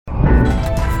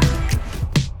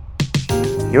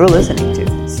You're listening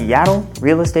to Seattle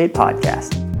Real Estate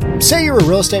Podcast. Say you're a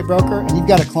real estate broker and you've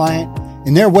got a client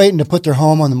and they're waiting to put their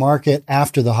home on the market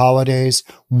after the holidays.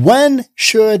 When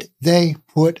should they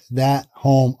put that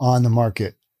home on the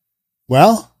market?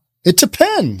 Well, it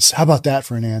depends. How about that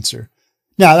for an answer?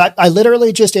 Now, I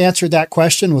literally just answered that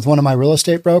question with one of my real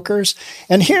estate brokers.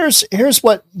 And here's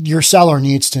what your seller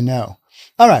needs to know.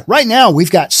 All right. Right now, we've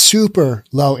got super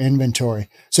low inventory.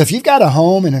 So if you've got a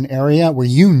home in an area where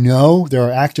you know there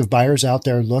are active buyers out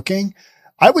there looking,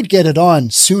 I would get it on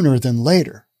sooner than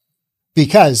later,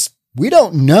 because we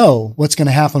don't know what's going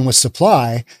to happen with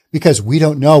supply, because we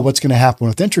don't know what's going to happen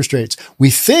with interest rates. We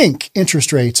think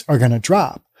interest rates are going to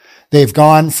drop. They've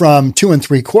gone from 2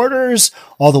 3/4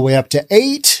 all the way up to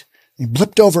 8. They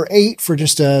blipped over 8 for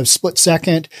just a split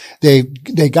second. They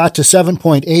got to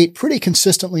 7.8 pretty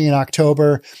consistently in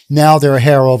October. Now they're a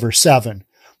hair over 7.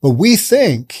 But we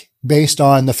think, based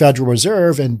on the Federal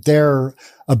Reserve and their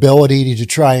ability to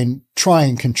try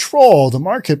and control the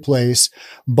marketplace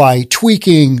by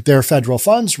tweaking their federal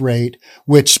funds rate,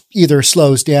 which either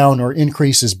slows down or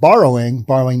increases borrowing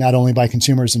not only by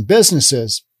consumers and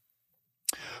businesses,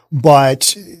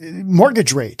 but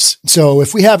mortgage rates. So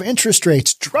if we have interest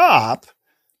rates drop,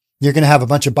 you're going to have a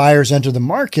bunch of buyers enter the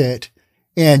market.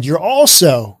 And you're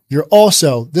also,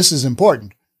 this is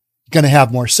important, going to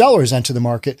have more sellers enter the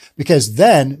market, because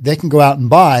then they can go out and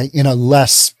buy in a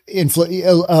lesser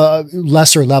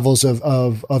levels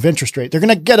of interest rate. They're going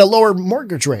to get a lower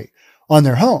mortgage rate on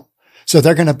their home. So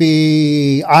they're going to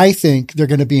be, I think they're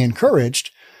going to be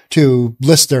encouraged to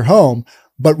list their home.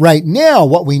 But right now,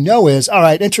 what we know is, all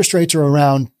right, interest rates are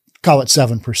around, call it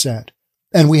 7%.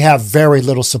 And we have very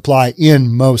little supply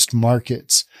in most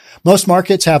markets. Most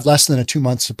markets have less than a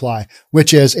 2-month supply,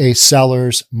 which is a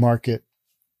seller's market.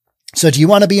 So do you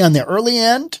want to be on the early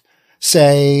end?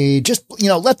 Say, just,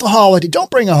 let the holiday,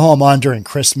 don't bring a home on during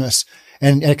Christmas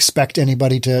and expect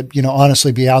anybody to,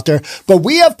 honestly be out there. But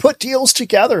we have put deals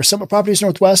together. Summit Properties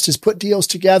Northwest has put deals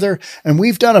together, and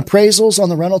we've done appraisals on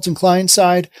the Reynolds and Klein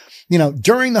side,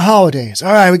 during the holidays.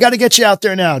 All right, we got to get you out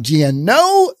there now. Do you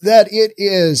know that it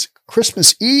is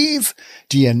Christmas Eve?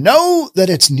 Do you know that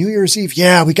it's New Year's Eve?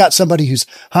 Yeah, we got somebody who's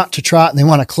hot to trot and they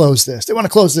want to close this. They want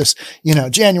to close this,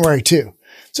 January 2.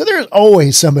 So there's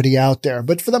always somebody out there.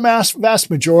 But for the vast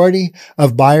majority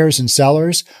of buyers and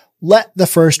sellers, let the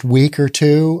first week or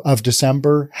two of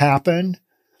December happen.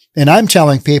 And I'm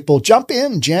telling people, jump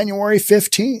in January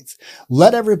 15th.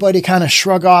 Let everybody kind of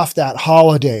shrug off that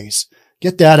holidays.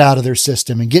 Get that out of their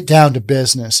system and get down to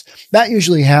business. That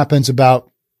usually happens about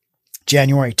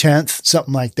January 10th,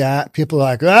 something like that. People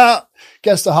are like,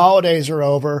 guess the holidays are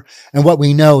over. And what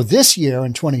we know this year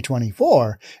in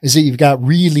 2024 is that you've got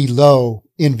really low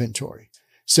inventory.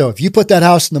 So if you put that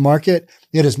house in the market,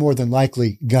 it is more than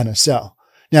likely going to sell.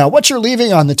 Now, what you're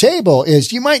leaving on the table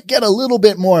is you might get a little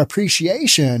bit more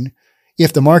appreciation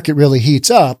if the market really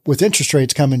heats up, with interest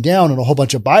rates coming down and a whole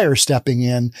bunch of buyers stepping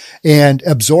in and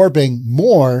absorbing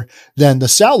more than the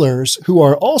sellers, who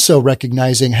are also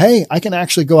recognizing, hey, I can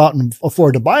actually go out and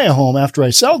afford to buy a home after I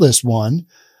sell this one,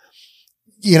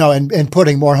 and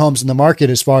putting more homes in the market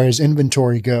as far as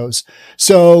inventory goes.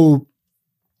 So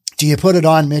do you put it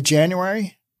on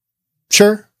mid-January?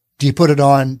 Sure. Do you put it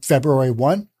on February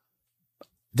 1?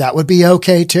 That would be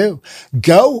okay too.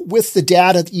 Go with the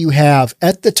data that you have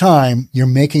at the time you're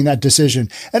making that decision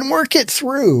and work it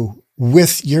through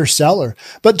with your seller.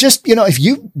 But just, if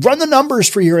you run the numbers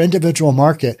for your individual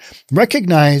market,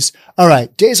 recognize, all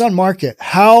right, days on market,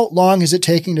 how long is it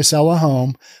taking to sell a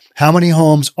home? How many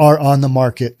homes are on the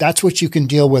market? That's what you can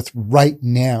deal with right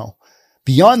now.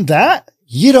 Beyond that,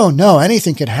 you don't know.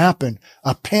 Anything could happen.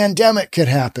 A pandemic could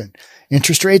happen.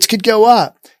 Interest rates could go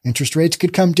up. Interest rates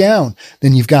could come down.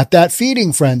 Then you've got that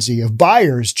feeding frenzy of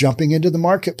buyers jumping into the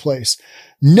marketplace.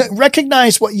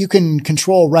 Recognize what you can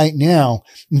control right now.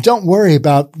 And don't worry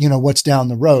about, what's down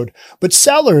the road. But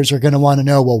sellers are going to want to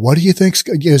know, well, what do you think?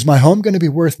 Is my home going to be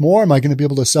worth more? Am I going to be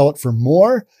able to sell it for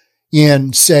more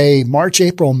in, say, March,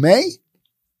 April, May?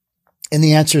 And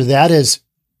the answer to that is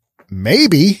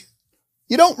maybe.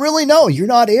 You don't really know. You're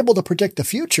not able to predict the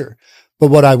future. But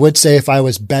what I would say, if I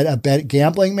was a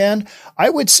gambling man,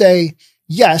 I would say,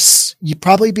 yes, you'd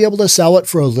probably be able to sell it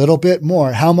for a little bit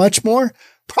more. How much more?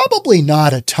 Probably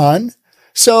not a ton.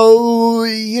 So,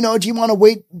 do you want to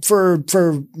wait for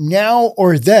now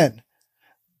or then?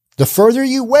 The further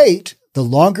you wait, the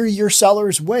longer your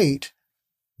sellers wait,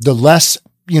 the less,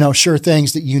 sure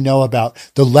things that you know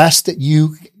about, the less that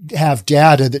you have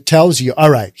data that tells you, all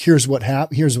right, here's what's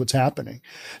happening.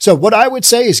 So what I would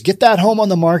say is get that home on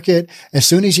the market as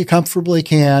soon as you comfortably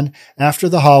can after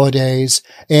the holidays.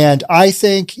 And I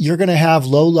think you're going to have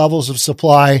low levels of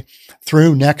supply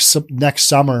through next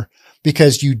summer,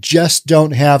 because you just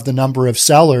don't have the number of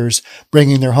sellers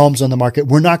bringing their homes on the market.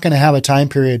 We're not going to have a time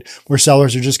period where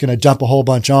sellers are just going to dump a whole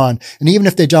bunch on. And even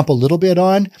if they dump a little bit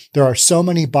on, there are so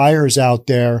many buyers out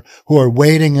there who are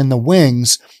waiting in the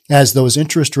wings as those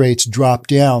interest rates drop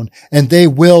down, and they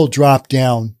will drop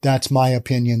down. That's my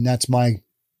opinion. That's my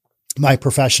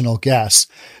professional guess.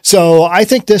 So I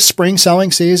think this spring selling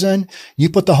season,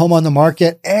 you put the home on the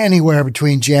market anywhere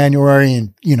between January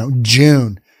and,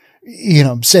 June,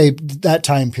 say that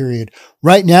time period.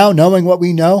 Right now, knowing what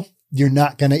we know, you're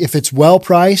not going to, if it's well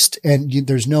priced and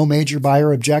there's no major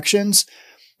buyer objections,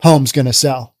 home's going to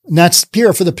sell. And that's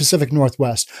here for the Pacific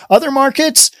Northwest. Other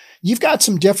markets, you've got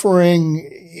some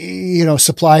differing,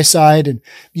 supply side, and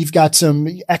you've got some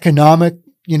economic,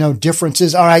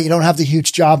 differences. All right. You don't have the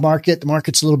huge job market. The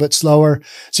market's a little bit slower.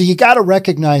 So you got to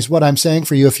recognize what I'm saying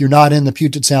for you. If you're not in the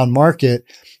Puget Sound market,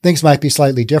 things might be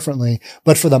slightly differently,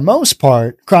 but for the most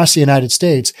part, across the United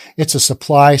States, it's a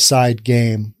supply side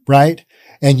game, right?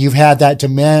 And you've had that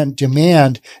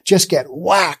demand just get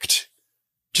whacked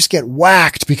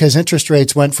because interest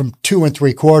rates went from 2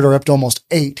 3/4 up to almost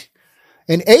 8.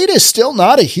 And 8 is still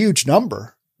not a huge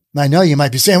number. I know you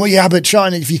might be saying, well, yeah, but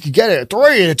Sean, if you could get it at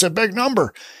 3, it's a big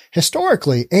number.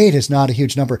 Historically, 8 is not a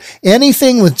huge number.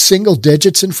 Anything with single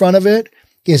digits in front of it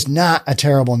is not a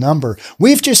terrible number.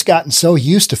 We've just gotten so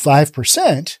used to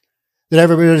 5% that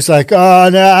everybody's like, oh,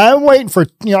 no, I'm waiting for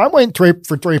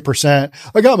 3%.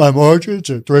 I got my mortgage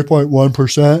at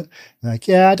 3.1%. Like,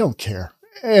 yeah, I don't care.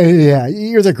 Yeah,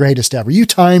 you're the greatest ever. You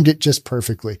timed it just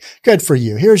perfectly. Good for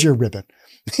you. Here's your ribbon.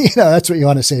 That's what you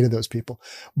want to say to those people.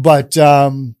 But,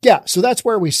 yeah, so that's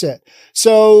where we sit.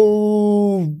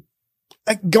 So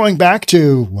going back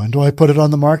to when do I put it on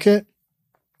the market?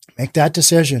 Make that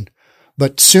decision.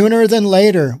 But sooner than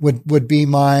later would be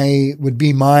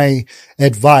my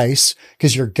advice,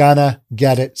 because you're gonna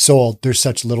get it sold. There's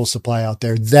such little supply out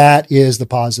there. That is the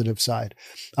positive side.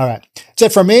 All right. That's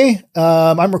it for me.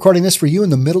 I'm recording this for you in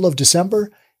the middle of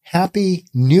December. Happy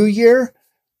New Year,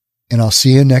 and I'll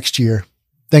see you next year.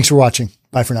 Thanks for watching.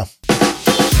 Bye for now.